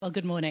Well,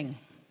 good morning.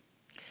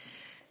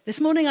 This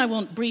morning I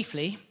want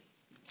briefly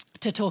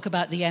to talk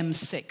about the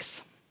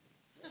M6.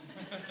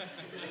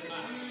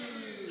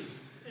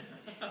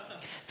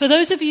 For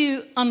those of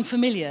you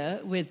unfamiliar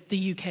with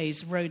the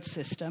UK's road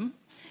system,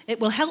 it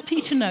will help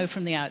you to know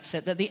from the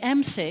outset that the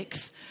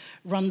M6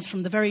 runs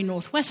from the very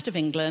northwest of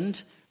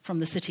England, from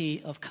the city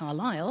of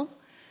Carlisle,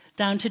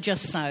 down to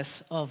just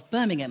south of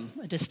Birmingham,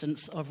 a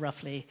distance of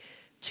roughly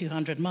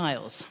 200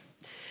 miles.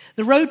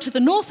 The road to the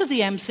north of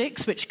the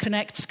M6, which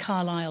connects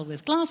Carlisle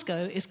with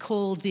Glasgow, is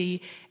called the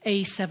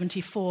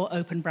A74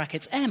 open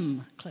brackets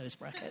M close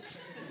brackets.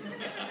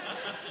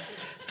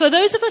 For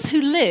those of us who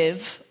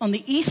live on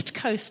the east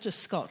coast of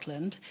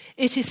Scotland,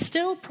 it is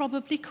still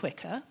probably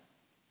quicker,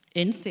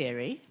 in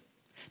theory,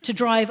 to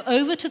drive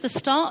over to the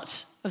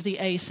start of the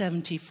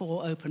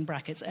A74 open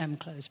brackets M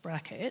close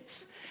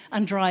brackets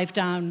and drive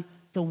down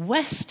the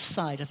west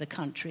side of the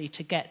country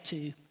to get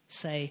to,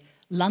 say,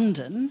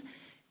 London,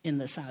 in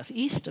the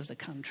southeast of the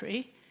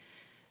country,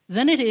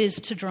 than it is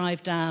to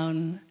drive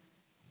down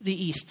the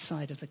east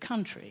side of the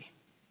country.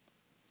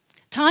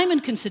 Time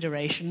and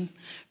consideration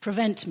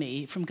prevent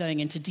me from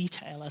going into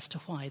detail as to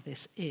why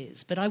this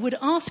is, but I would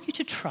ask you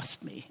to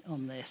trust me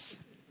on this.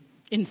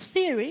 In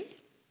theory,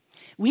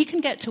 we can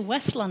get to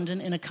West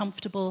London in a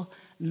comfortable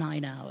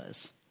 9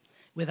 hours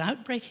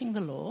without breaking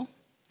the law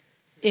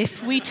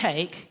if we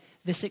take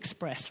this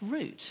express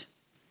route.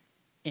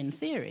 In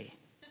theory.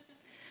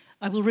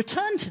 I will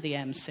return to the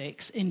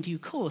M6 in due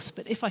course,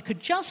 but if I could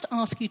just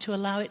ask you to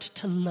allow it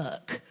to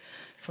lurk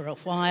for a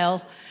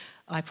while,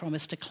 I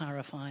promise to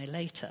clarify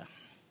later.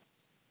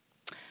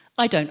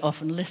 I don't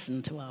often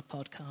listen to our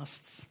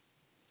podcasts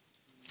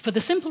for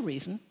the simple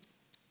reason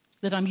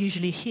that I'm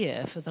usually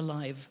here for the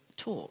live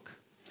talk.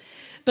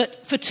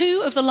 But for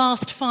 2 of the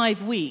last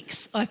 5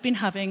 weeks, I've been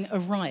having a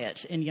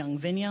riot in Young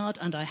Vineyard,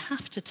 and I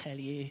have to tell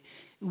you,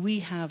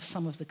 we have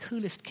some of the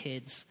coolest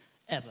kids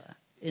ever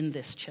in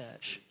this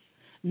church.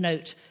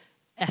 Note,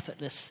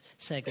 effortless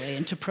segue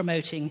into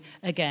promoting,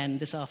 again,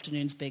 this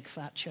afternoon's big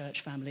fat church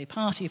family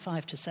party,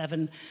 5 to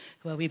 7,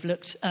 where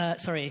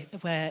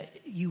where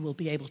you will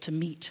be able to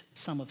meet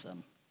some of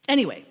them.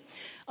 Anyway,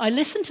 I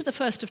listened to the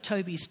first of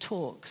Toby's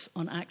talks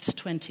on Acts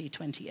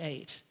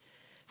 20:28,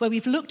 where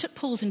we've looked at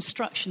Paul's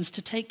instructions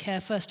to take care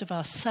first of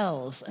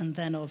ourselves and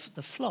then of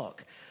the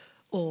flock,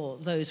 or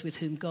those with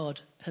whom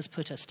God has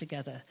put us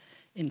together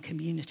in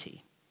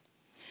community.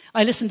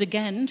 I listened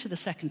again to the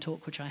second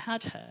talk which I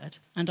had heard,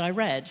 and I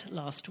read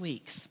last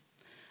week's.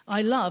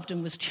 I loved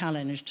and was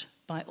challenged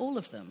by all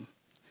of them.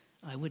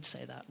 I would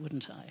say that,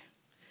 wouldn't I?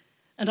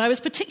 And I was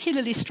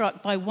particularly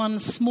struck by one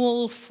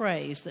small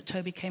phrase that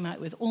Toby came out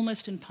with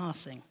almost in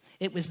passing.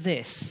 It was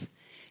this: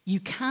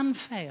 you can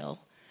fail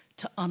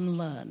to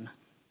unlearn.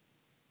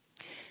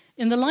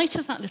 In the light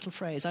of that little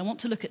phrase, I want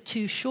to look at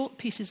 2 short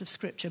pieces of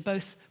scripture,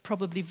 both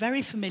probably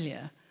very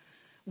familiar,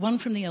 one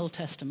from the Old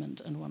Testament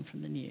and one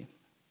from the New.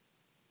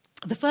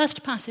 The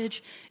first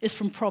passage is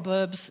from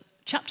Proverbs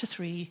chapter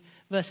 3,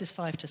 verses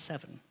 5 to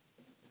 7.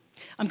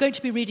 I'm going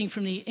to be reading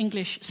from the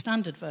English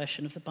Standard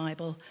Version of the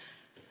Bible,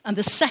 and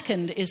the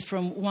second is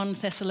from 1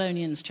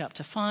 Thessalonians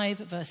chapter 5,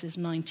 verses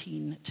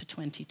 19 to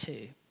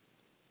 22.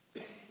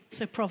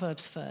 So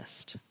Proverbs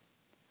first.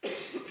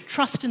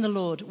 Trust in the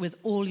Lord with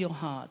all your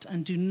heart,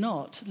 and do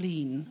not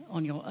lean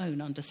on your own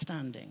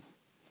understanding.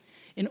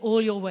 In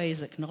all your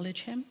ways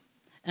acknowledge him,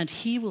 and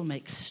he will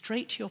make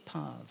straight your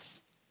paths.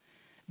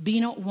 Be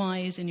not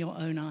wise in your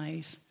own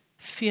eyes.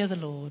 Fear the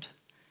Lord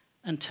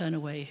and turn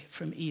away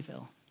from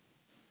evil.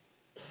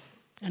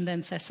 And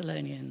then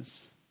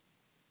Thessalonians.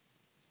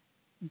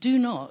 Do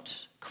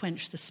not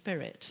quench the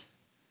spirit.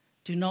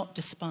 Do not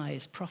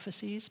despise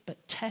prophecies,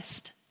 but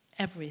test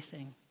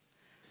everything.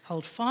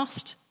 Hold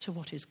fast to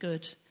what is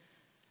good.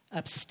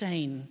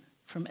 Abstain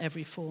from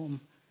every form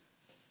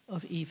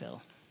of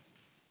evil.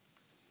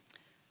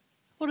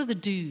 What are the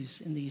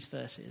do's in these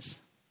verses?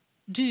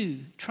 Do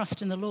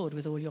trust in the Lord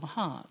with all your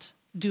heart.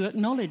 Do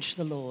acknowledge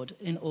the Lord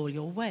in all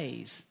your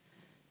ways.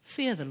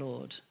 Fear the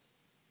Lord.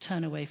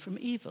 Turn away from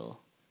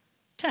evil.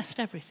 Test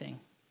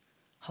everything.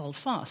 Hold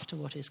fast to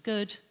what is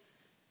good.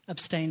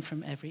 Abstain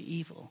from every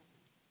evil.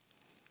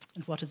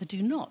 And what are the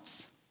do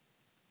nots?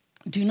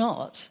 Do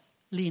not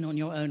lean on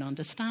your own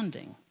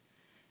understanding.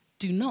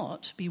 Do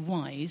not be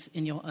wise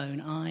in your own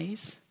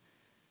eyes.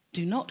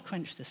 Do not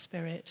quench the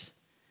spirit.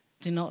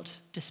 Do not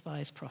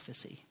despise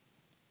prophecy.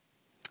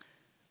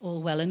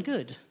 All well and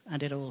good,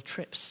 and it all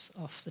trips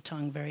off the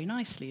tongue very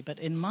nicely. But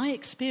in my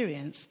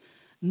experience,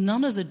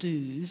 none of the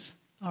do's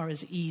are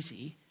as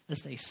easy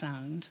as they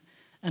sound,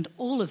 and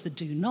all of the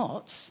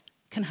do-nots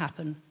can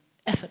happen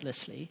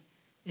effortlessly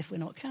if we're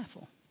not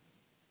careful.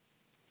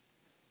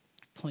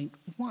 Point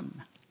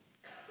 1.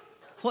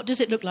 What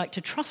does it look like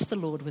to trust the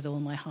Lord with all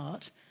my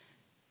heart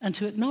and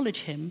to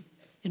acknowledge him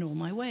in all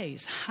my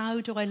ways? How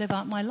do I live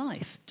out my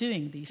life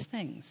doing these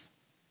things?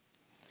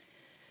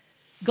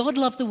 God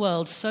loved the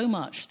world so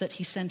much that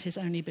he sent his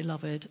only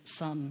beloved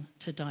Son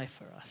to die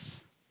for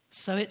us.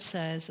 So it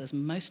says, as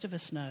most of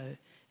us know,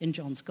 in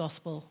John's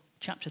Gospel,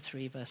 chapter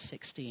 3, verse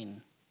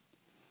 16.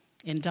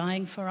 In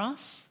dying for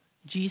us,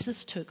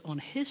 Jesus took on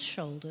his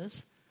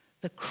shoulders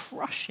the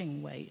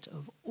crushing weight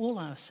of all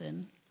our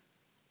sin,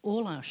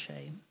 all our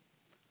shame,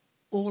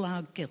 all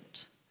our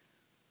guilt,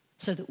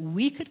 so that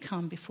we could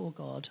come before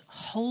God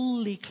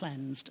wholly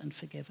cleansed and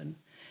forgiven,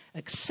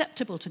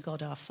 acceptable to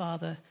God our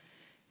Father,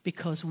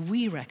 because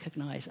we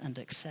recognize and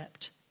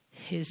accept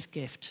his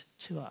gift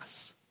to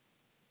us,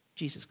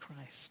 Jesus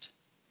Christ.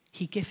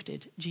 He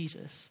gifted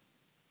Jesus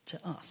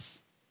to us.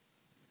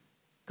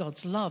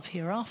 God's love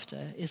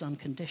hereafter is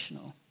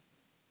unconditional.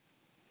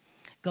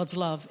 God's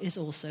love is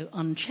also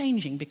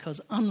unchanging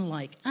because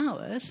unlike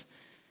ours,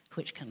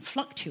 which can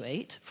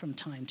fluctuate from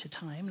time to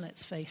time,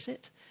 let's face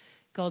it,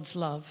 God's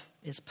love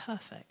is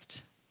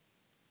perfect.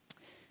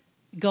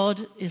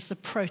 God is the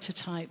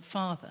prototype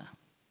father.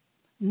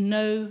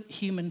 No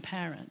human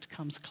parent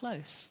comes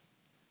close.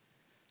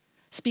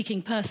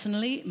 Speaking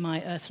personally,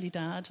 my earthly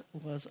dad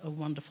was a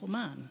wonderful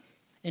man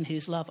in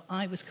whose love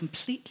I was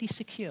completely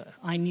secure.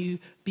 I knew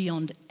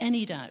beyond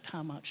any doubt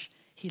how much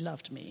he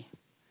loved me.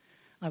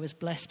 I was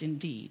blessed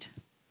indeed,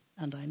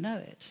 and I know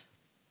it.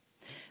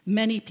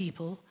 Many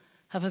people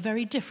have a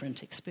very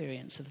different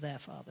experience of their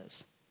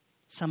fathers.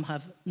 Some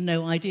have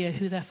no idea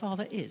who their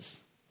father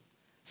is.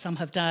 Some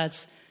have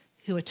dads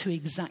who are too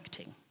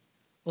exacting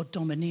or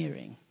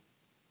domineering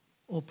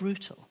or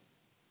brutal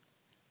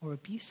or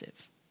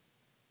abusive.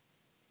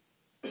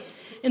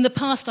 In the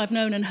past, I've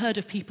known and heard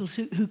of people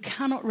who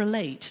cannot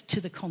relate to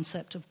the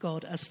concept of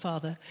God as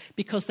Father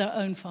because their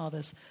own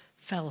fathers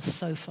fell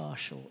so far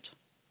short.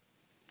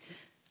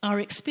 Our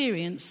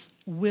experience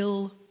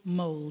will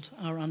mold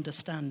our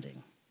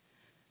understanding.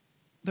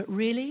 But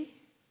really,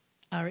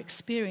 our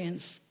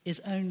experience is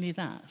only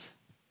that,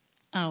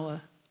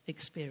 our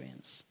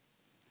experience.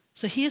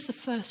 So here's the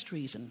first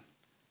reason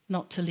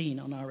not to lean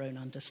on our own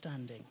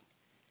understanding.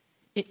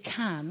 It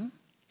can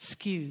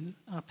skew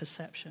our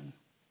perception.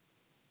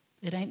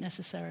 It ain't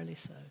necessarily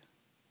so.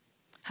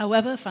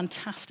 However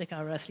fantastic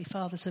our earthly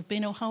fathers have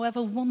been, or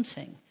however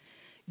wanting,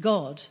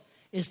 God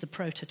is the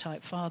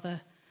prototype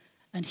father,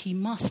 and he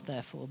must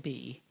therefore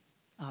be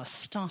our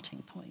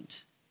starting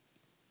point.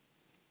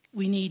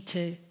 We need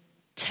to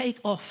take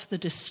off the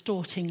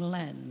distorting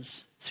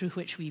lens through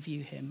which we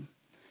view him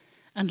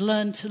and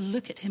learn to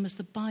look at him as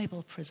the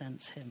Bible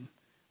presents him,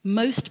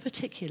 most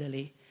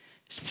particularly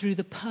through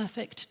the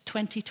perfect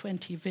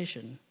 2020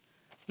 vision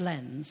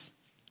lens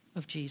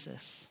of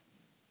Jesus.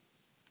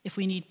 If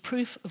we need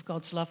proof of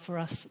God's love for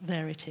us,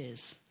 there it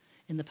is,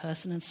 in the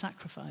person and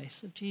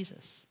sacrifice of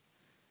Jesus.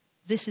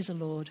 This is a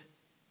Lord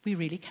we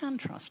really can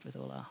trust with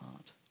all our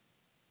heart.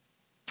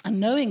 And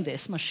knowing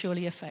this must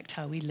surely affect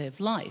how we live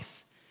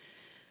life.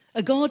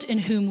 A God in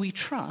whom we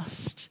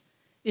trust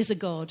is a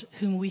God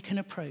whom we can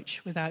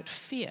approach without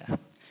fear.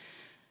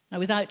 Now,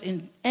 without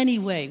in any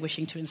way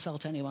wishing to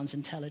insult anyone's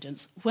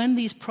intelligence, when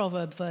these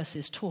proverb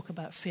verses talk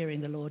about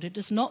fearing the Lord, it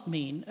does not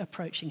mean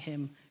approaching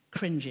him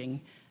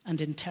cringing and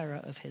in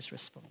terror of his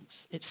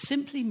response. It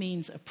simply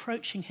means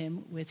approaching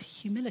him with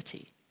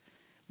humility,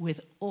 with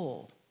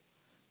awe,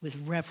 with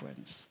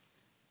reverence,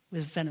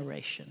 with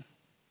veneration.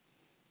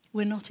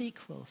 We're not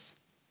equals.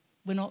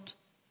 We're not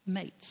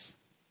mates.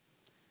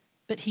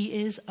 But he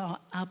is our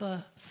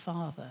Abba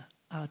Father,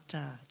 our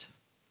Dad.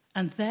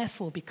 And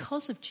therefore,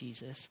 because of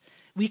Jesus,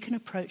 we can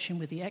approach him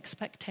with the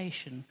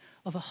expectation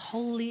of a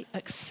wholly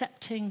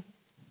accepting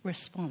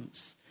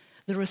response.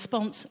 The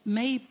response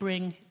may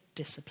bring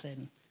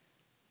discipline,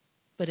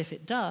 but if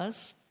it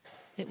does,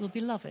 it will be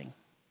loving,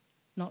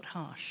 not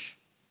harsh.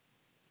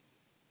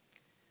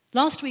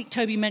 Last week,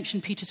 Toby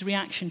mentioned Peter's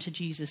reaction to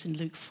Jesus in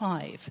Luke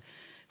 5,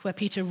 where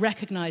Peter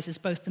recognizes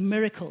both the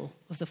miracle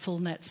of the full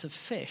nets of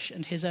fish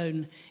and his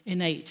own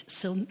innate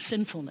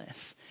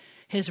sinfulness.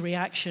 His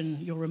reaction,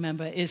 you'll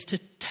remember, is to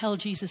tell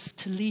Jesus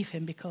to leave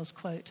him because,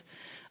 quote,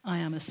 I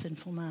am a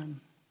sinful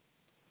man.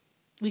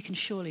 We can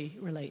surely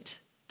relate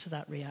to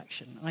that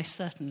reaction. I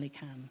certainly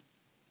can.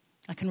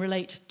 I can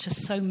relate to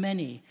so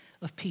many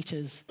of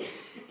Peter's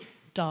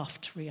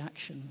daft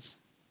reactions.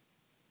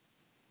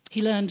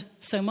 He learned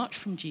so much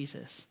from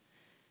Jesus,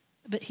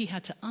 but he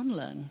had to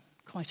unlearn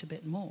quite a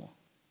bit more.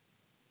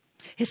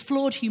 His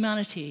flawed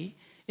humanity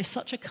is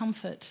such a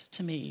comfort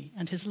to me,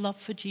 and his love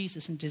for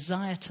Jesus and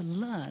desire to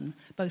learn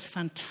both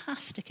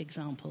fantastic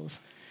examples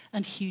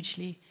and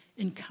hugely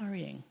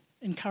encouraging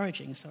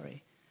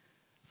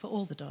for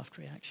all the daft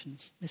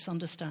reactions,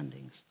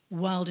 misunderstandings,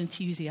 wild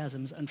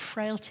enthusiasms, and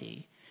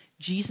frailty.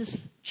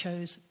 Jesus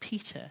chose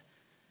Peter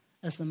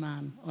as the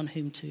man on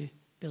whom to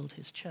build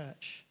his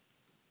church.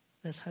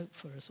 There's hope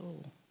for us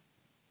all.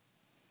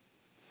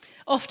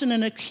 Often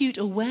an acute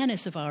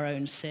awareness of our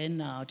own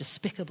sin, our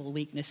despicable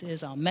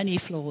weaknesses, our many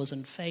flaws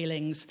and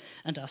failings,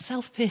 and our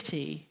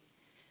self-pity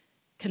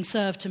can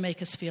serve to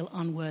make us feel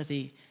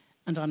unworthy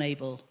and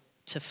unable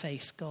to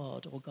face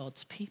God or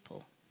God's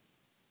people.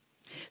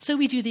 So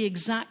we do the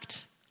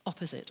exact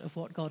opposite of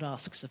what God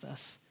asks of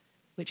us,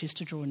 which is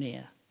to draw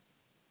near.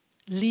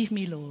 Leave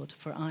me, Lord,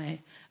 for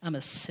I am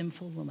a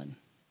sinful woman.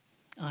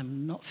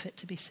 I'm not fit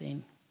to be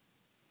seen.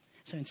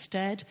 So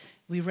instead,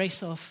 we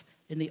race off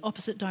in the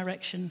opposite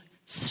direction,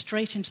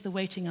 straight into the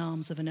waiting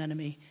arms of an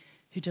enemy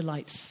who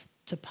delights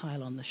to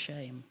pile on the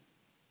shame.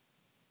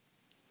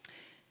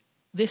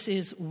 This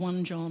is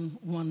 1 John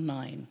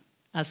 1:9,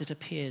 as it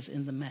appears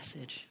in the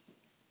Message.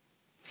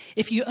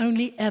 If you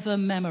only ever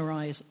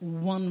memorize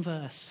one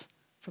verse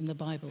from the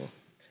Bible,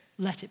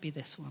 let it be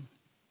this one.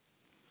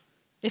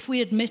 If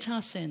we admit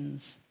our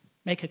sins,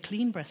 make a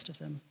clean breast of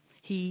them,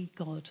 he,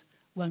 God,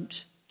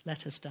 won't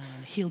let us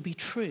down. He'll be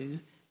true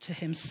to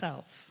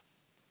himself.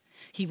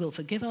 He will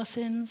forgive our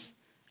sins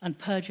and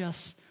purge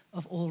us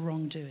of all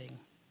wrongdoing.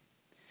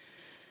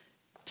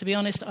 To be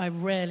honest, I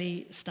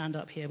rarely stand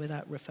up here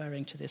without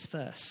referring to this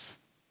verse.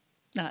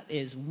 That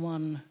is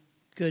one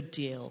good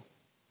deal.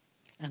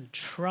 And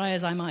try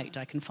as I might,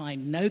 I can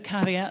find no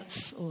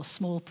caveats or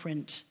small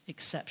print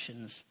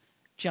exceptions,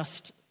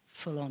 just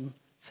full-on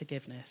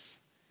forgiveness.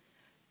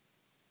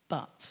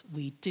 But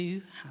we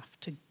do have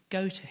to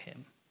go to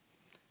him,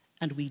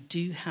 and we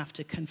do have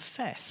to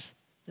confess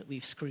that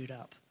we've screwed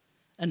up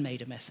and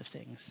made a mess of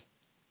things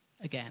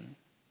again.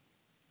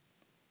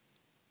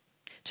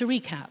 To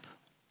recap,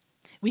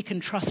 we can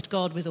trust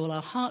God with all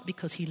our heart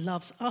because he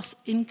loves us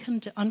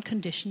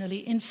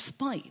unconditionally in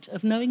spite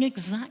of knowing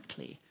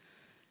exactly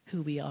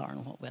who we are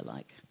and what we're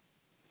like.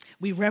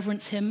 We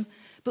reverence him,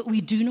 but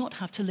we do not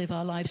have to live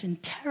our lives in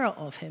terror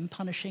of him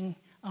punishing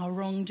our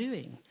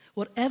wrongdoing.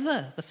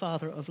 Whatever the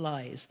father of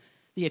lies,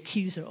 the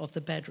accuser of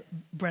the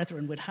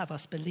brethren, would have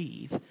us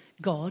believe,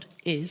 God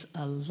is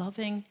a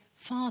loving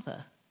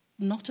father,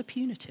 not a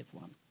punitive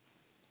one.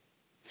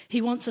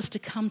 He wants us to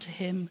come to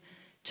him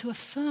to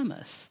affirm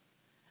us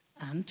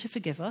and to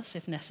forgive us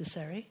if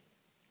necessary.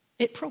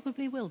 It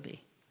probably will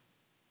be.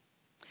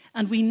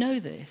 And we know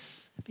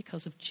this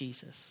because of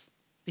Jesus,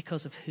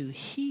 because of who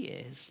he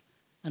is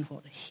and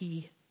what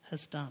he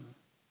has done.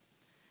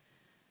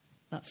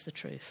 That's the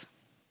truth.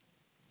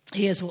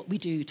 Here's what we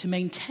do to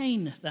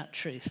maintain that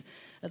truth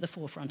at the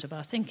forefront of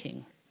our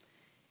thinking.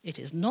 It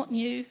is not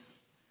new,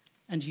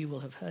 and you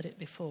will have heard it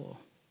before.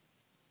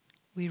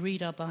 We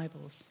read our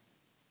Bibles.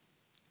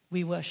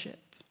 We worship.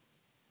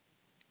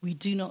 We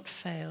do not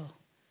fail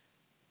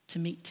to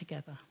meet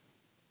together.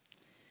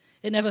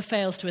 It never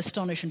fails to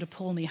astonish and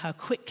appall me how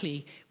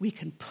quickly we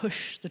can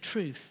push the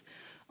truth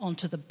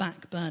onto the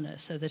back burner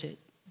so that it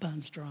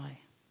burns dry.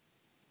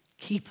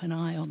 Keep an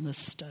eye on the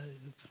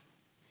stove.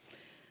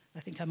 I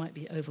think I might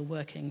be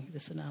overworking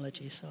this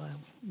analogy, so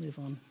I'll move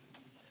on.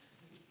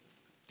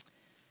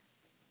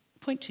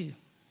 Point 2.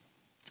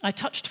 I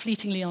touched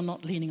fleetingly on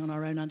not leaning on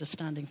our own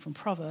understanding from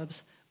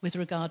Proverbs with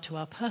regard to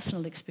our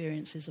personal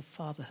experiences of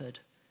fatherhood,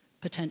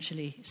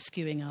 potentially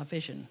skewing our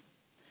vision.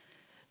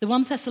 The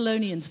 1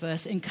 Thessalonians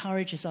verse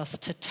encourages us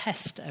to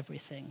test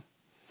everything.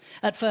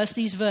 At first,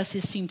 these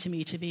verses seem to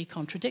me to be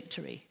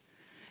contradictory.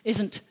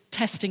 Isn't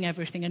testing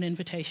everything an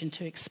invitation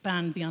to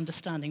expand the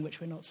understanding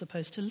which we're not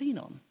supposed to lean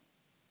on?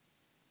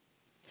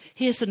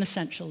 Here's an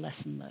essential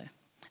lesson, though,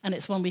 and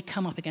it's one we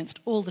come up against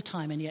all the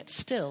time and yet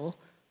still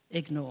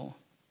ignore,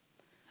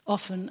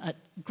 often at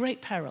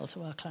great peril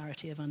to our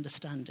clarity of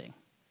understanding.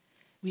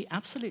 We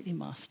absolutely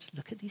must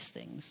look at these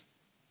things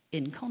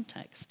in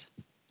context.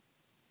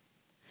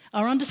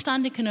 Our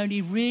understanding can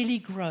only really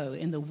grow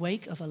in the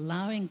wake of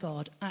allowing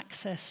God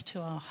access to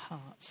our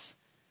hearts.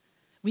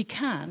 We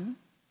can,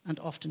 and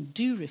often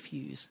do,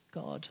 refuse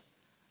God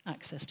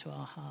access to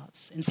our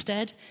hearts.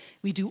 Instead,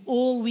 we do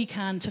all we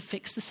can to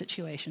fix the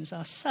situations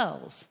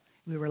ourselves.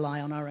 We rely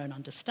on our own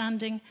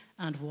understanding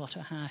and what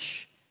a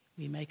hash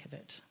we make of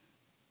it.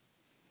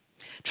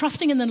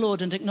 Trusting in the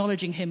Lord and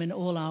acknowledging him in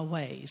all our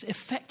ways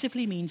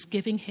effectively means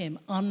giving him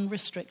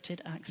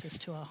unrestricted access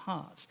to our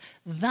hearts.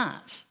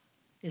 That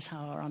is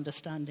how our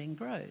understanding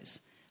grows.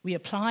 We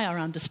apply our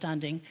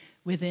understanding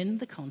within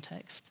the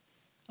context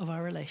of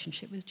our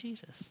relationship with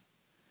Jesus.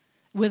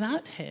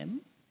 Without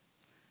him,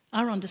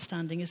 our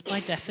understanding is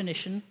by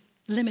definition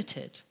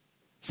limited,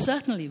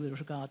 certainly with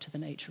regard to the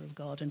nature of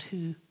God and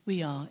who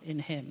we are in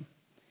him.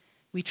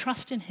 We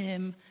trust in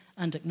him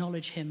and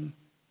acknowledge him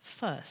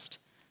first,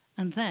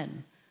 and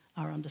then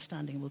our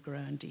understanding will grow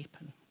and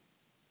deepen.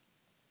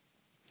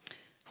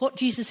 What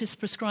Jesus is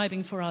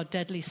prescribing for our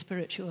deadly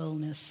spiritual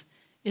illness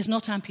is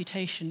not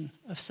amputation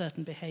of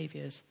certain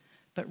behaviors,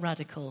 but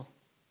radical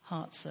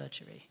heart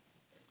surgery.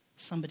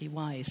 Somebody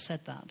wise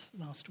said that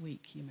last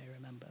week, you may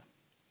remember.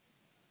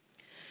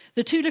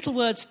 The two little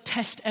words,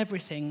 test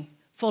everything,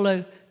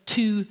 follow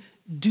two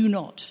do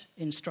not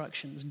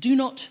instructions. Do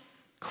not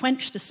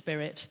quench the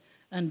spirit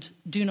and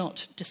do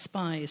not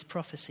despise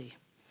prophecy.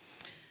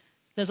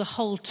 There's a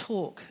whole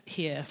talk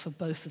here for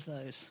both of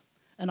those,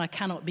 and I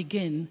cannot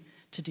begin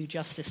to do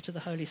justice to the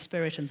Holy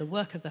Spirit and the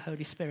work of the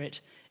Holy Spirit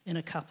in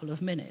a couple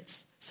of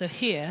minutes. So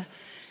here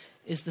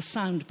is the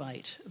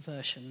soundbite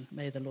version.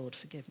 May the Lord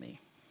forgive me.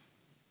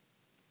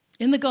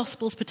 In the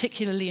Gospels,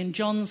 particularly in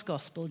John's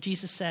Gospel,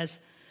 Jesus says,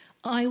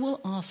 I will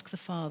ask the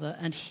Father,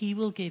 and he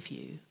will give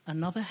you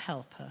another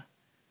helper,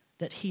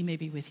 that he may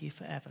be with you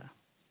forever.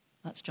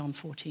 That's John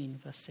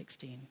 14, verse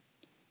 16.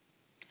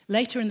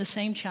 Later in the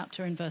same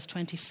chapter, in verse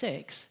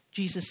 26,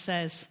 Jesus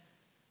says,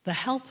 the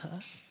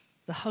helper,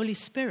 the Holy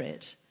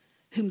Spirit,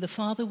 whom the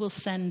Father will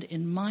send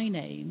in my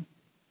name,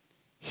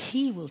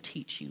 He will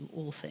teach you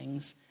all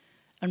things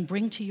and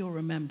bring to your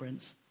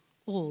remembrance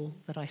all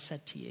that I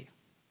said to you.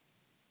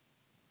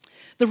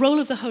 The role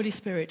of the Holy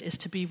Spirit is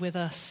to be with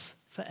us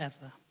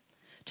forever,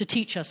 to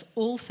teach us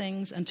all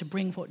things and to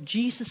bring what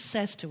Jesus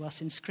says to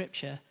us in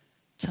Scripture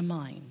to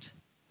mind.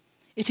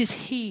 It is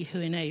he who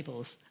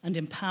enables and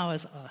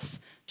empowers us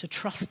to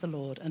trust the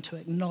Lord and to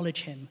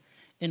acknowledge him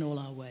in all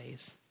our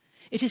ways.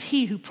 It is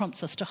he who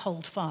prompts us to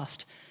hold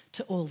fast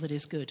to all that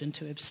is good and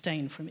to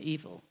abstain from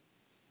evil.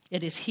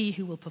 It is he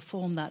who will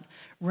perform that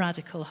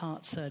radical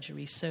heart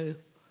surgery so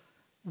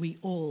we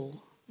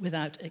all,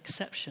 without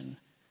exception,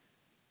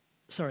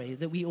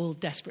 that we all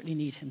desperately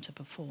need him to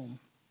perform.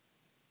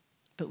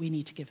 But we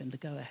need to give him the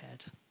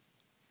go-ahead.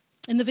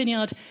 In the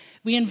Vineyard,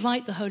 we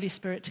invite the Holy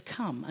Spirit to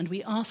come and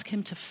we ask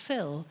him to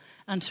fill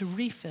and to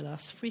refill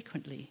us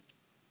frequently.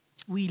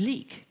 We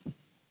leak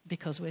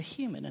because we're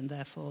human and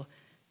therefore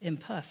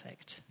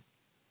imperfect.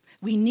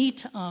 We need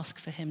to ask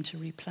for him to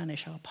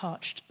replenish our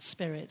parched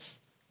spirits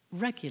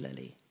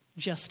regularly,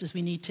 just as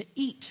we need to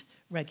eat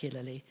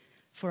regularly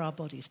for our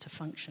bodies to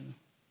function.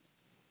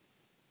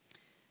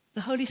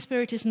 The Holy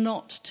Spirit is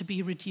not to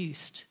be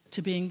reduced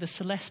to being the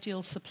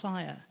celestial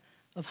supplier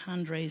of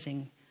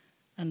hand-raising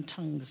and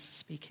tongues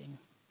speaking.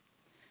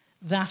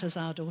 That, as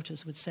our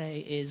daughters would say,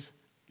 is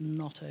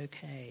not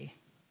okay.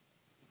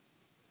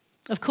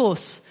 Of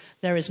course,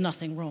 there is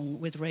nothing wrong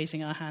with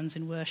raising our hands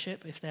in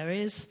worship. If there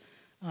is,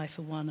 I,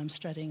 for one, am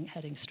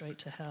heading straight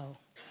to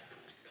hell.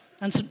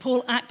 And St.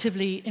 Paul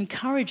actively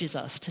encourages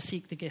us to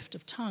seek the gift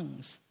of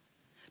tongues.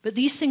 But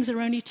these things are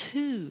only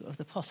two of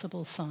the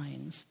possible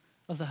signs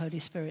of the Holy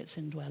Spirit's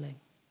indwelling.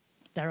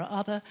 There are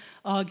other,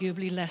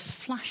 arguably less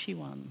flashy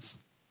ones,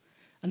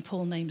 and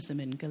Paul names them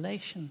in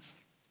Galatians: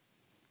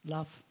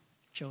 love,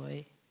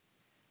 joy,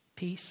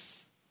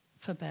 peace,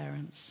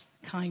 forbearance,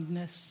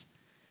 kindness,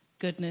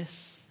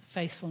 goodness,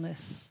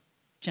 faithfulness,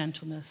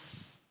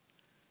 gentleness,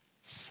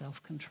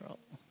 self-control.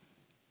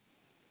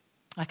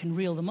 I can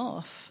reel them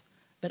off,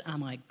 but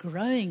am I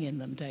growing in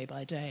them day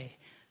by day,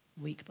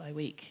 week by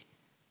week,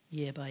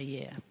 year by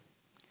year?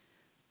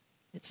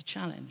 It's a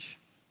challenge.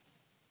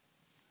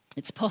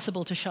 It's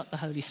possible to shut the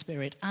Holy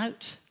Spirit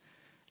out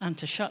and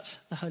to shut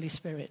the Holy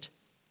Spirit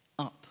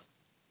up.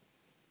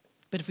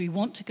 But if we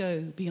want to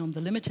go beyond the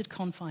limited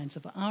confines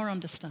of our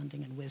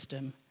understanding and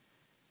wisdom,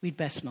 we'd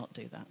best not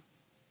do that.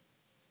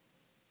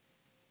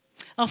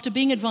 After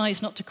being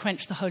advised not to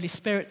quench the Holy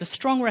Spirit, the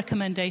strong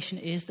recommendation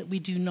is that we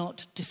do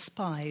not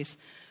despise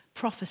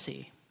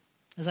prophecy.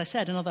 As I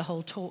said, another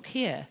whole talk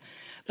here.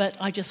 But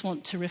I just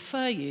want to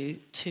refer you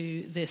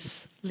to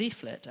this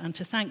leaflet and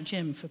to thank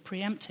Jim for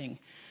preempting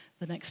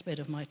the next bit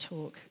of my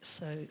talk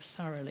so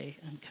thoroughly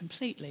and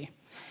completely.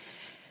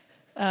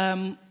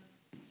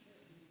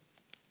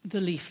 The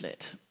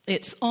leaflet.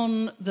 It's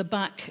on the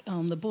back,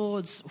 on the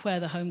boards where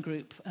the home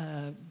group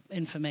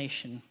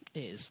information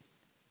is.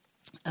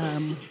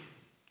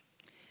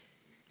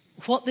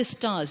 What this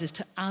does is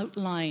to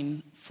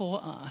outline for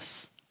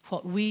us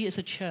what we as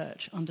a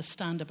church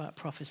understand about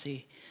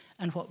prophecy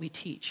and what we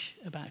teach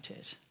about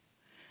it.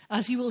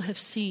 As you will have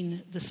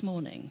seen this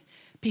morning,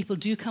 people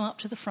do come up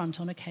to the front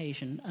on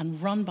occasion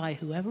and run by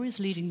whoever is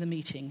leading the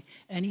meeting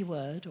any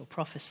word or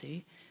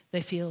prophecy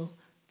they feel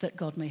that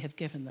God may have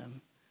given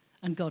them.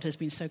 And God has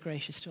been so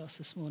gracious to us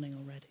this morning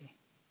already.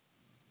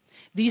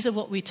 These are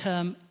what we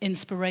term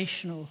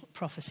inspirational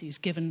prophecies,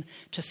 given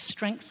to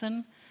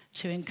strengthen,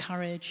 to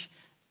encourage,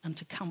 and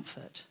to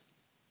comfort.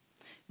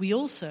 We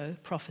also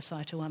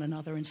prophesy to one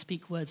another and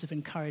speak words of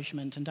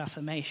encouragement and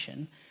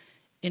affirmation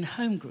in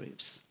home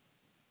groups.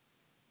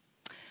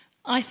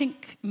 I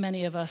think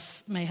many of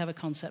us may have a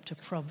concept of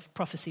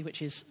prophecy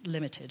which is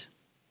limited.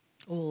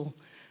 All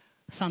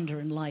thunder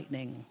and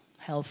lightning,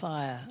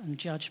 hellfire and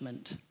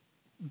judgment,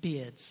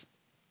 beards,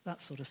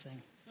 that sort of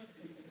thing.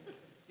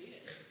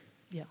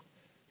 Yeah.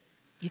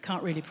 You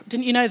can't really...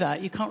 Didn't you know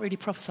that? You can't really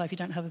prophesy if you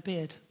don't have a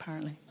beard,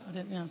 apparently.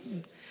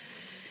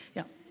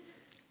 Yeah.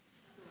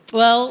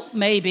 Well,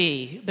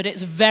 maybe, but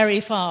it's very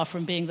far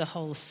from being the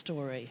whole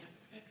story.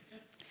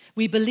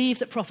 We believe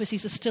that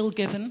prophecies are still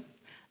given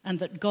and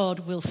that God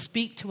will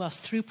speak to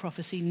us through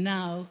prophecy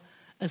now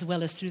as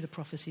well as through the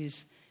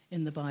prophecies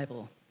in the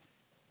Bible.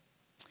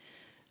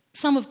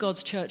 Some of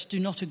God's church do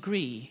not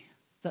agree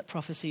that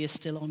prophecy is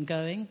still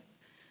ongoing,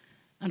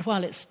 and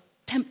while it's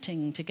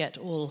tempting to get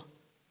all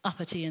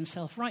uppity and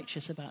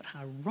self-righteous about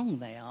how wrong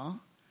they are,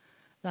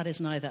 that is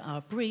neither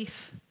our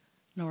brief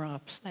nor our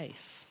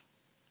place.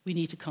 We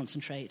need to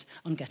concentrate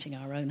on getting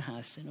our own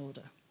house in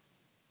order.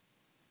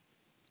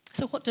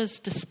 So what does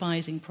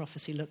despising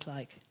prophecy look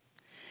like?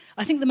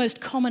 I think the most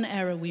common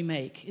error we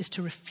make is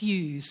to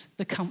refuse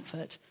the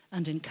comfort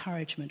and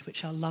encouragement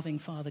which our loving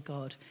Father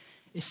God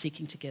is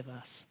seeking to give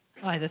us,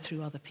 either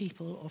through other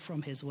people or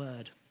from his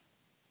word.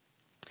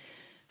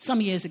 Some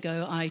years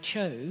ago, I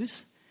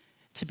chose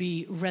to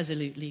be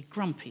resolutely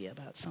grumpy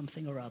about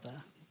something or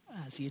other,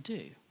 as you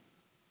do,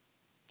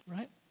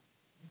 right?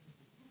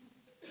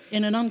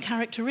 In an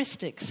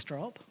uncharacteristic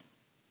strop,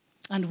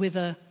 and with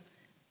a,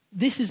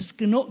 this is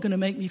not going to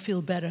make me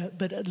feel better,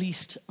 but at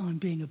least I'm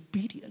being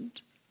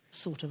obedient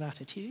sort of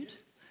attitude.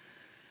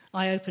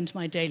 I opened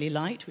my Daily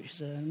Light, which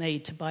is an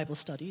aid to Bible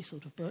study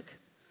sort of book,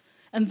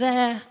 and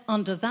there,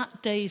 under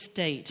that day's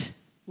date,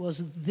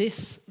 was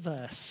this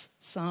verse,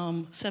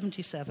 Psalm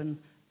 77,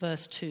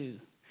 verse 2.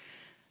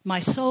 My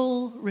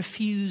soul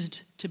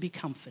refused to be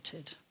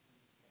comforted.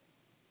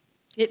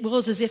 It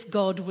was as if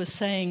God was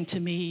saying to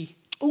me,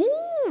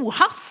 ooh,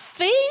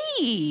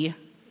 huffy!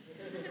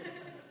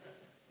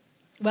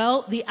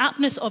 Well, the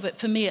aptness of it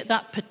for me at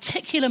that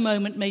particular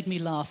moment made me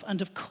laugh.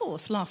 And of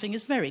course, laughing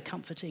is very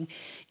comforting,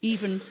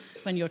 even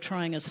when you're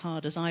trying as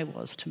hard as I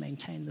was to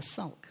maintain the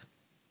sulk.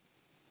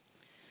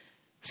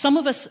 Some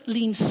of us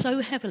lean so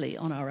heavily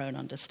on our own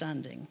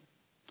understanding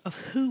of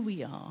who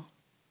we are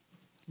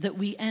that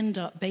we end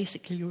up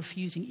basically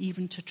refusing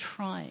even to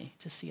try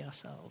to see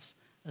ourselves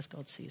as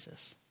God sees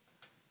us.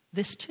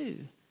 This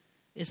too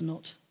is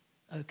not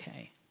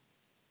okay.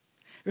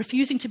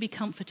 Refusing to be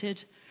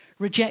comforted,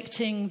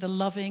 rejecting the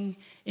loving,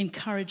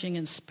 encouraging,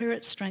 and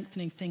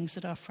spirit-strengthening things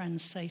that our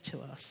friends say to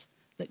us,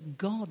 that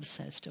God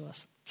says to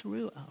us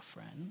through our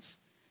friends,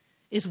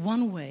 is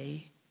one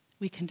way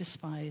we can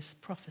despise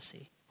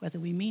prophecy, whether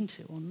we mean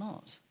to or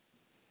not.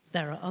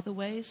 There are other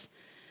ways,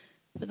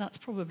 but that's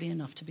probably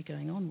enough to be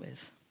going on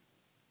with.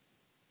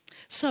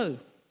 So,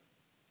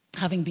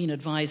 having been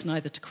advised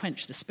neither to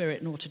quench the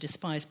spirit nor to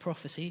despise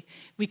prophecy,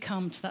 we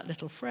come to that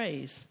little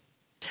phrase,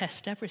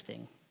 test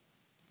everything.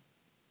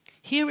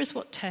 Here is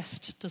what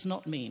test does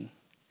not mean.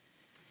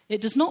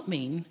 It does not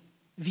mean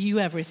view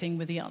everything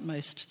with the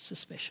utmost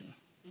suspicion.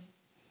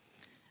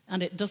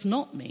 And it does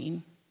not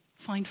mean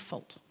find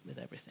fault with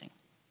everything.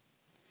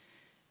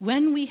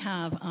 When we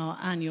have our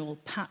annual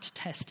pat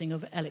testing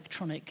of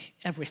electronic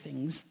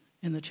everythings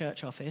in the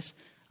church office,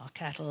 our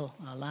kettle,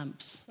 our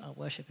lamps, our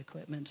worship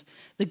equipment,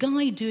 the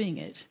guy doing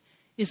it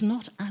is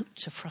not out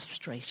to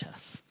frustrate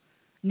us,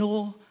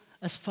 nor,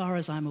 as far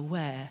as I'm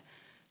aware,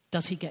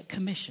 does he get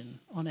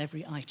commission on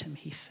every item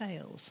he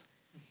fails.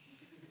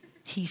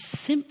 He's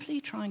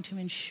simply trying to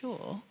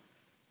ensure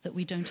that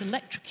we don't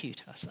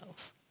electrocute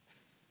ourselves.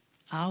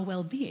 Our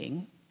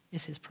well-being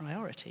is his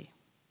priority.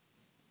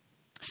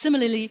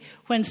 Similarly,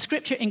 when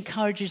Scripture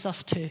encourages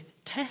us to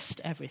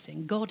test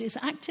everything, God is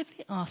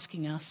actively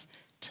asking us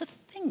to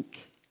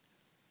think,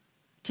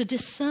 to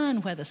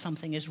discern whether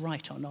something is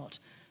right or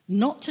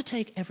not to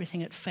take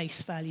everything at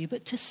face value,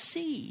 but to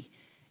see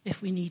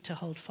if we need to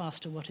hold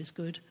fast to what is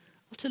good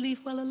or to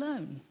leave well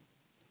alone.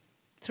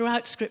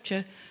 Throughout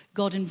Scripture,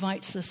 God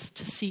invites us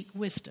to seek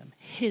wisdom,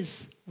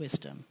 his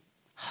wisdom,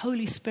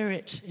 Holy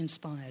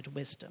Spirit-inspired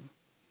wisdom.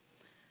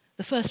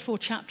 The first 4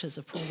 chapters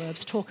of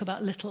Proverbs talk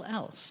about little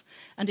else.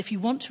 And if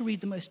you want to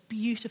read the most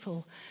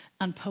beautiful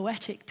and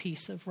poetic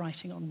piece of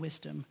writing on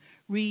wisdom,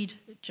 read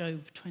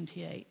Job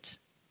 28.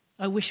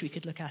 I wish we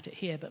could look at it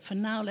here, but for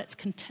now, let's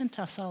content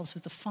ourselves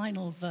with the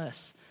final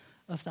verse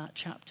of that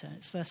chapter.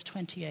 It's verse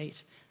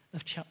 28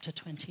 of chapter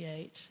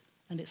 28.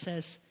 And it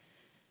says,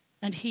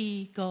 and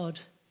he, God,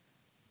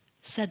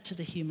 said to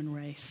the human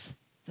race,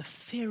 the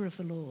fear of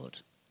the Lord,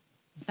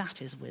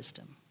 that is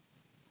wisdom,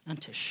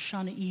 and to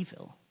shun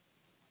evil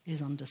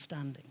is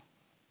understanding.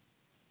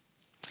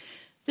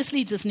 This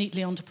leads us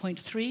neatly on to point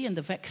 3 and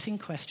the vexing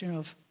question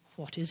of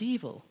what is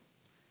evil?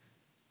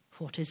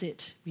 What is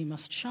it we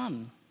must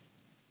shun?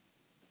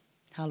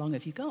 How long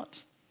have you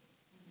got?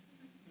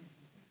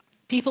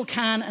 People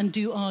can and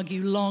do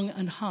argue long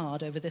and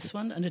hard over this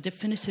one, and a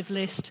definitive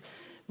list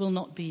will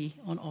not be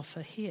on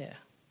offer here.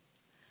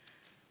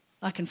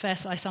 I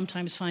confess I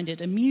sometimes find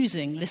it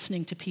amusing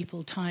listening to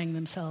people tying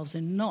themselves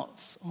in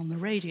knots on the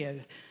radio,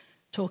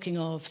 talking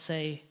of,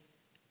 say,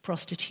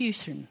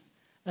 prostitution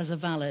as a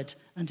valid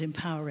and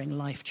empowering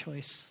life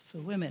choice for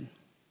women.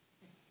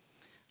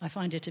 I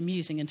find it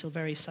amusing until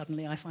very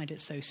suddenly I find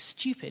it so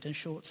stupid and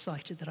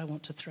short-sighted that I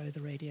want to throw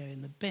the radio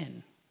in the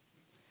bin.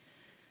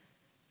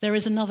 There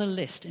is another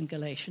list in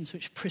Galatians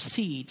which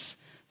precedes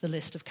the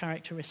list of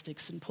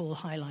characteristics St. Paul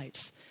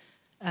highlights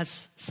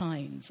as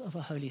signs of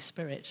a Holy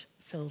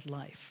Spirit-filled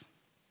life.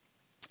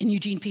 In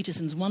Eugene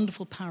Peterson's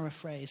wonderful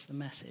paraphrase, The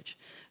Message,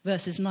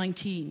 verses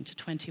 19 to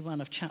 21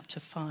 of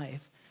chapter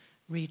 5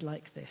 read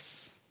like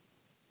this.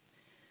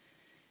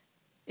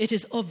 It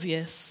is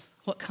obvious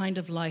what kind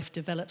of life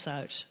develops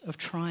out of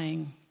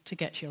trying to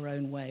get your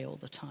own way all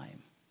the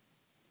time.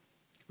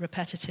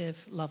 Repetitive,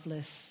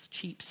 loveless,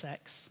 cheap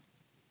sex,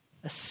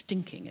 a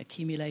stinking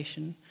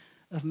accumulation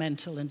of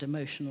mental and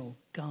emotional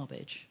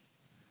garbage.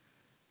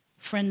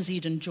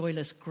 Frenzied and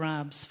joyless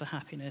grabs for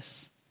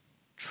happiness,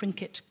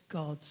 trinket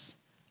gods,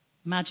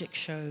 magic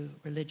show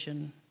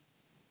religion,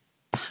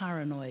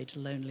 paranoid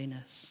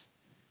loneliness,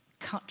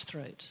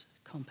 cutthroat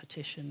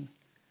competition,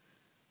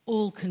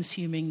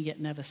 all-consuming yet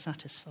never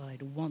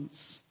satisfied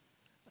wants,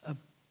 a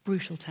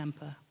brutal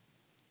temper,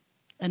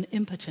 an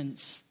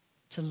impotence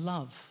to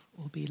love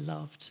or be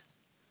loved,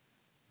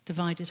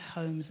 divided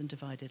homes and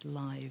divided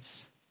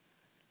lives,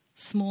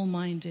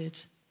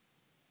 small-minded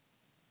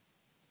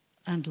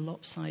and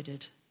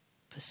lopsided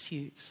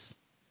pursuits,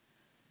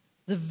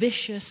 the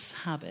vicious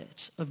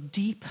habit of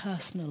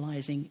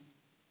depersonalizing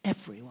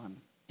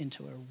everyone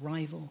into a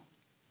rival,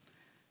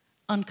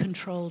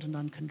 uncontrolled and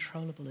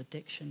uncontrollable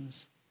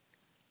addictions,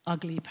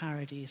 ugly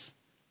parodies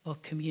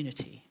of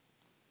community.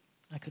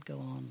 I could go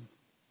on.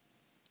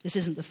 This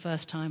isn't the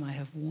first time I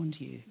have warned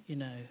you,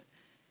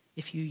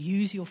 If you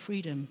use your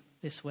freedom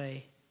this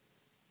way,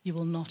 you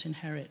will not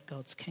inherit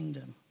God's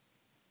kingdom.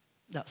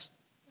 That's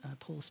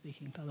Paul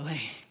speaking, by the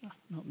way,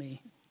 not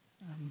me.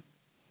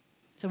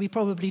 So we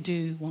probably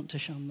do want to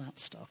shun that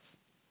stuff.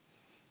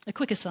 A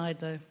quick aside,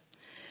 though.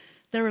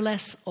 There are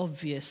less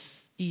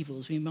obvious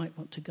evils we might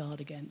want to guard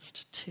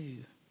against, too.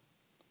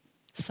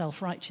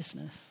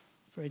 Self-righteousness,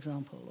 for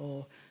example,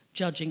 or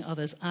judging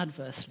others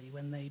adversely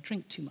when they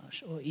drink too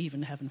much, or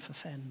even, heaven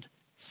forfend,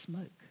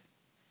 smoke.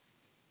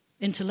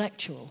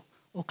 Intellectual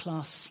or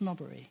class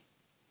snobbery.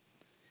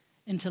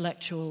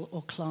 Intellectual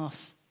or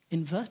class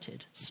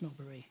inverted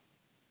snobbery.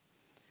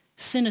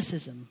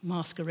 Cynicism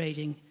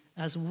masquerading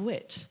as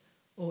wit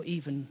or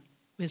even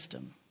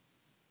wisdom.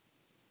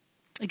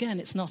 Again,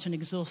 it's not an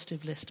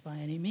exhaustive list by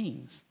any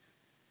means.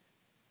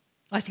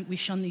 I think we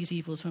shun these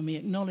evils when we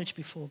acknowledge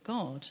before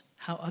God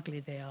how ugly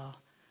they are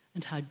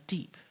and how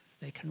deep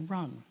they can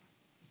run.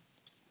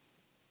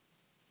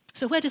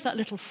 So where does that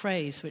little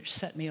phrase which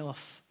set me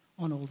off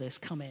on all this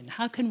come in?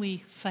 How can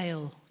we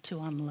fail to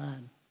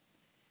unlearn?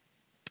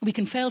 We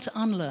can fail to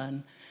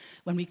unlearn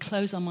when we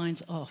close our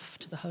minds off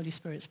to the Holy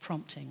Spirit's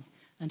prompting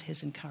and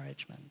his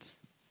encouragement.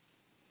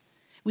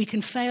 We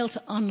can fail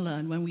to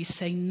unlearn when we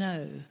say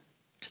no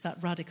to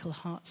that radical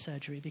heart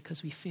surgery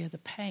because we fear the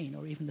pain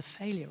or even the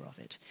failure of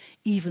it,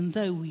 even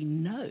though we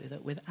know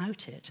that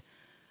without it,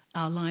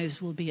 our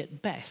lives will be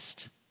at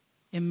best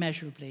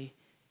immeasurably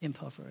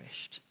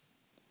impoverished.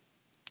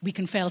 We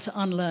can fail to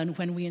unlearn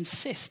when we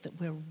insist that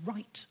we're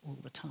right all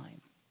the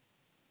time.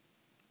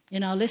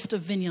 In our list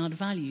of Vineyard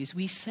values,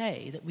 we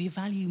say that we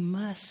value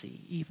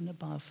mercy even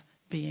above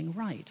being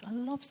right. I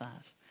love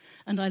that.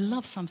 And I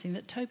love something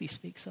that Toby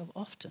speaks of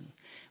often.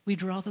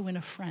 We'd rather win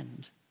a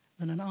friend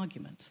than an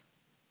argument.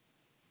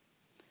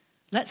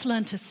 Let's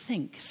learn to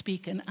think,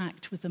 speak, and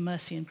act with the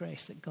mercy and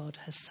grace that God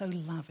has so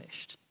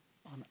lavished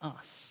on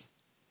us.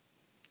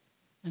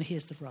 And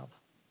here's the rub.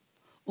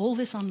 All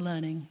this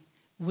unlearning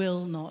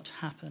will not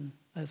happen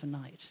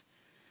overnight.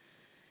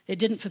 It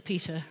didn't for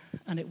Peter,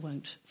 and it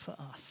won't for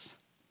us.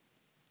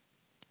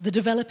 The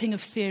developing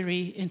of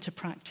theory into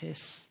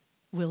practice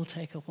will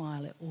take a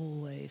while. It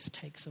always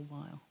takes a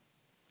while.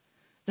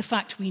 The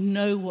fact we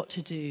know what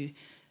to do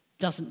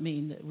doesn't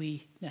mean that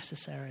we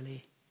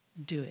necessarily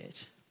do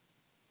it.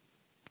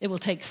 It will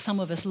take some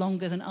of us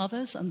longer than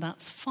others, and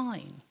that's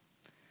fine.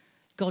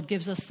 God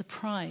gives us the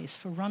prize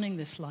for running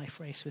this life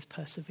race with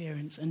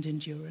perseverance and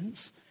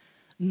endurance,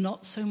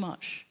 not so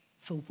much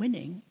for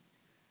winning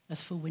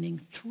as for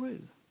winning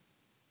through.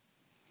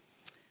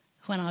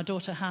 When our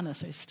daughter Hannah,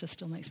 so it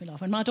still makes me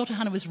laugh, when my daughter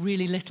Hannah was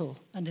really little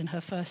and in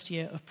her first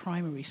year of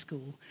primary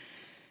school,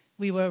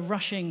 we were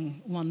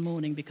rushing one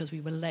morning because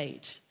we were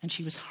late, and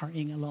she was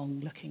hurrying along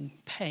looking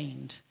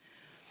pained.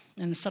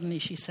 And suddenly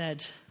she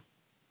said,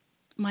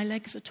 "My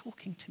legs are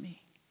talking to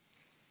me."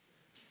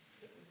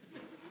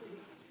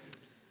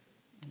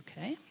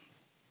 Okay.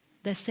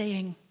 They're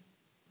saying,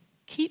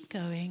 "Keep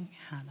going,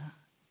 Hannah.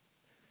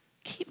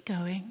 Keep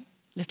going,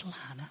 little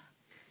Hannah."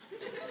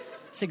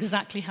 It's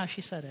exactly how she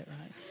said it,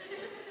 right?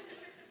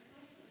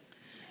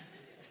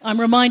 I'm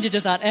reminded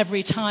of that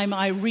every time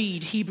I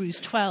read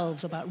Hebrews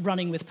 12 about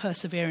running with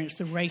perseverance,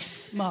 the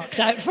race marked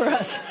out for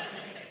us.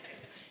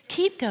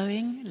 Keep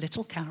going,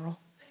 little Carol.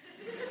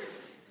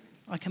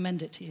 I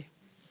commend it to you.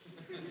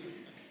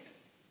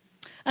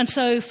 And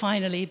so,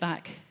 finally,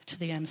 back to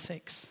the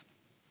M6.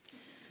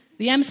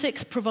 The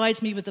M6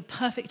 provides me with the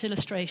perfect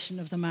illustration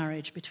of the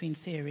marriage between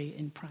theory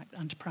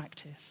and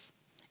practice.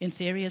 In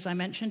theory, as I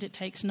mentioned, it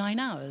takes 9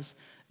 hours,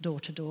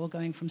 door to door,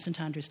 going from St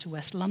Andrews to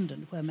West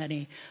London, where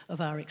many of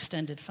our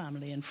extended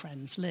family and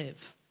friends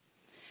live.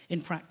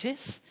 In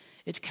practice,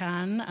 it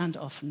can, and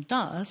often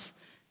does,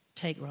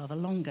 take rather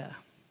longer.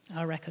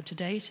 Our record to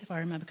date, if I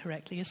remember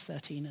correctly, is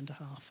 13 and a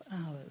half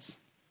hours.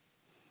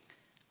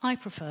 I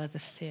prefer the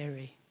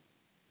theory.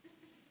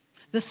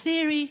 The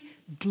theory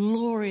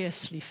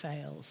gloriously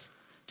fails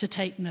to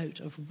take note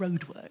of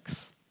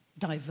roadworks,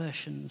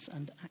 diversions,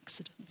 and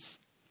accidents.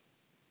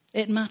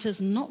 It matters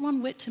not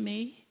one whit to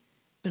me,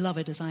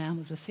 beloved as I am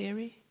of the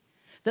theory,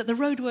 that the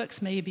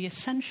roadworks may be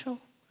essential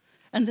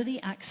and that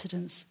the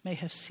accidents may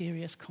have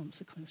serious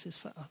consequences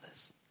for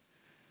others.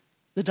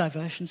 The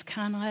diversions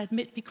can, I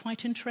admit, be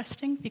quite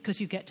interesting because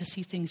you get to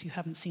see things you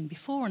haven't seen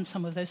before, and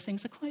some of those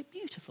things are quite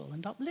beautiful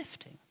and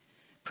uplifting.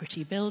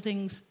 Pretty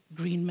buildings,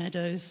 green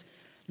meadows,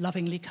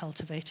 lovingly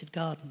cultivated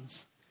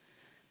gardens.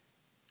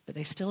 But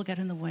they still get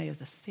in the way of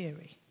the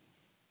theory.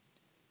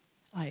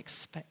 I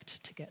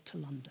expect to get to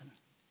London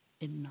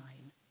in 9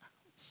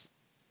 hours.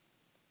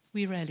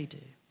 We rarely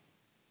do.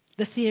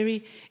 The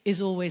theory is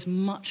always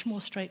much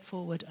more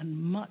straightforward and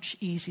much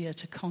easier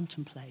to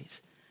contemplate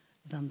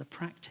than the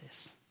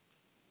practice.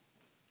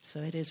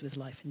 So it is with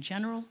life in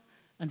general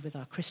and with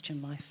our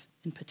Christian life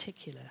in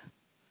particular.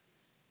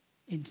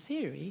 In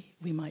theory,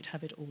 we might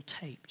have it all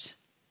taped.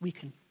 We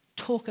can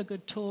talk a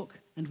good talk,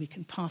 and we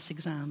can pass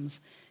exams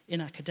in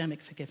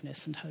academic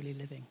forgiveness and holy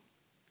living.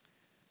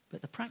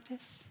 But the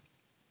practice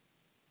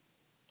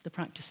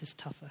is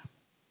tougher.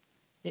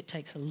 It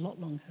takes a lot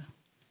longer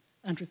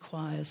and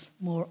requires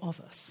more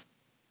of us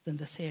than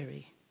the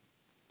theory.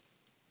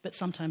 But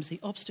sometimes the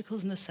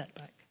obstacles and the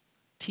setback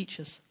teach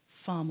us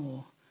far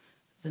more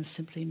than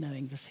simply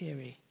knowing the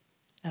theory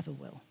ever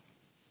will.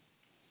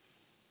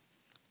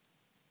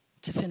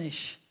 To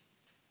finish,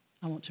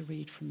 I want to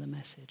read from the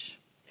Message.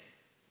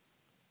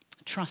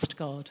 Trust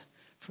God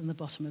from the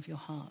bottom of your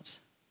heart.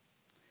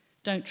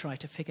 Don't try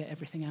to figure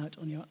everything out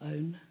on your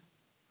own.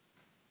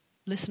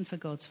 Listen for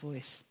God's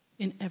voice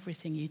in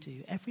everything you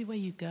do, everywhere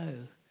you go.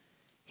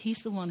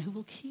 He's the one who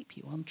will keep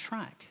you on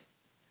track.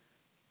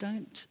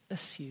 Don't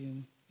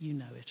assume you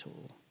know it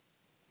all.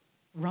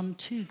 Run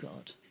to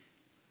God.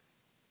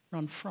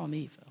 Run from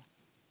evil.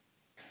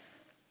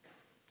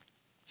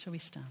 Shall we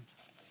stand?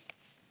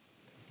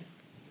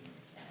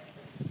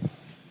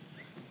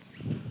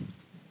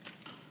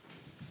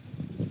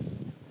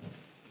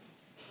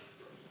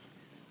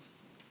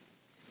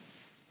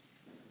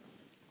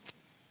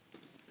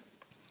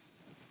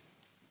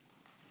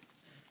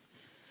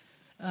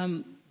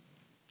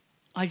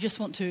 I just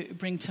want to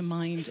bring to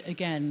mind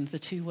again the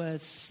two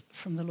words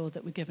from the Lord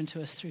that were given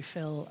to us through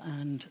Phil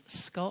and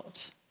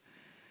Scott.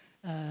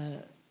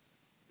 The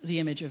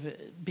image of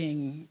it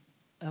being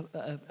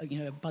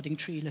a budding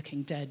tree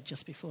looking dead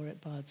just before it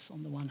buds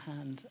on the one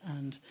hand,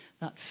 and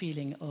that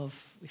feeling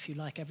of, if you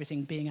like,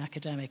 everything being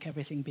academic,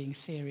 everything being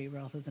theory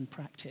rather than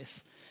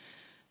practice.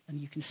 And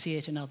you can see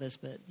it in others,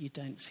 but you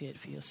don't see it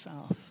for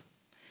yourself.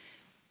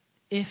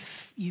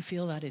 If you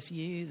feel that is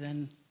you,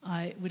 then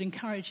I would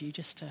encourage you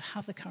just to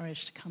have the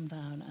courage to come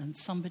down, and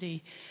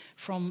somebody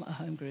from a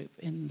home group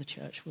in the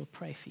church will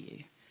pray for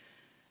you.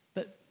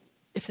 But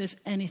if there's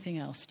anything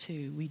else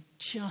too, we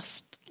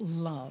just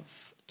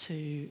love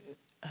to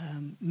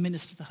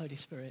minister the Holy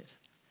Spirit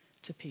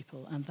to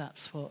people, and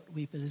that's what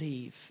we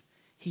believe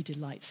he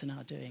delights in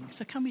our doing.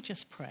 So can we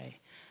just pray?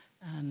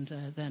 And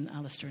then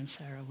Alistair and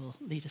Sarah will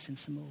lead us in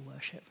some more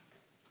worship.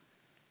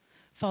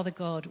 Father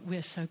God,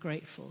 we're so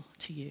grateful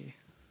to you.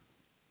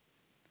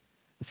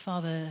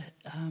 Father,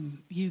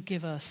 you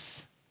give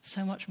us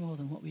so much more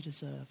than what we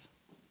deserve.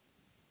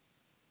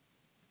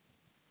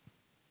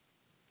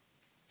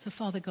 So,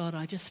 Father God,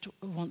 I just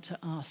want to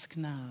ask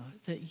now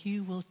that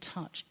you will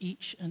touch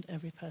each and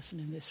every person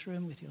in this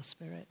room with your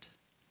Spirit.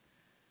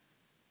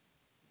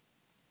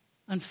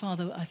 And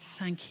Father, I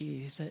thank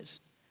you that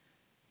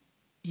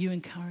you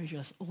encourage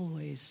us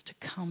always to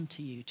come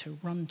to you, to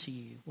run to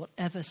you,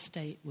 whatever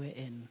state we're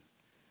in.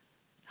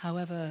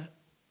 However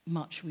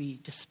much we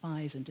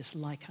despise and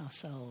dislike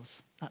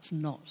ourselves, that's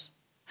not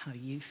how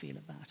you feel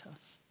about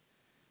us.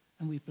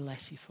 And we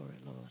bless you for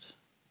it, Lord.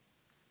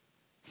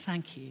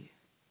 Thank you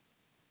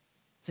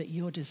that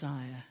your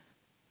desire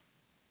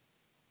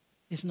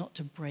is not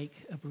to break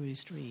a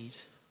bruised reed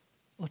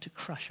or to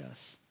crush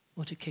us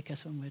or to kick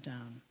us when we're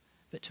down,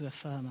 but to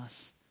affirm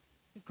us,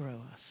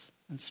 grow us,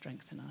 and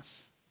strengthen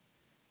us.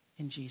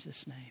 In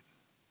Jesus' name,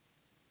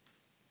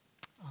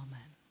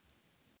 amen.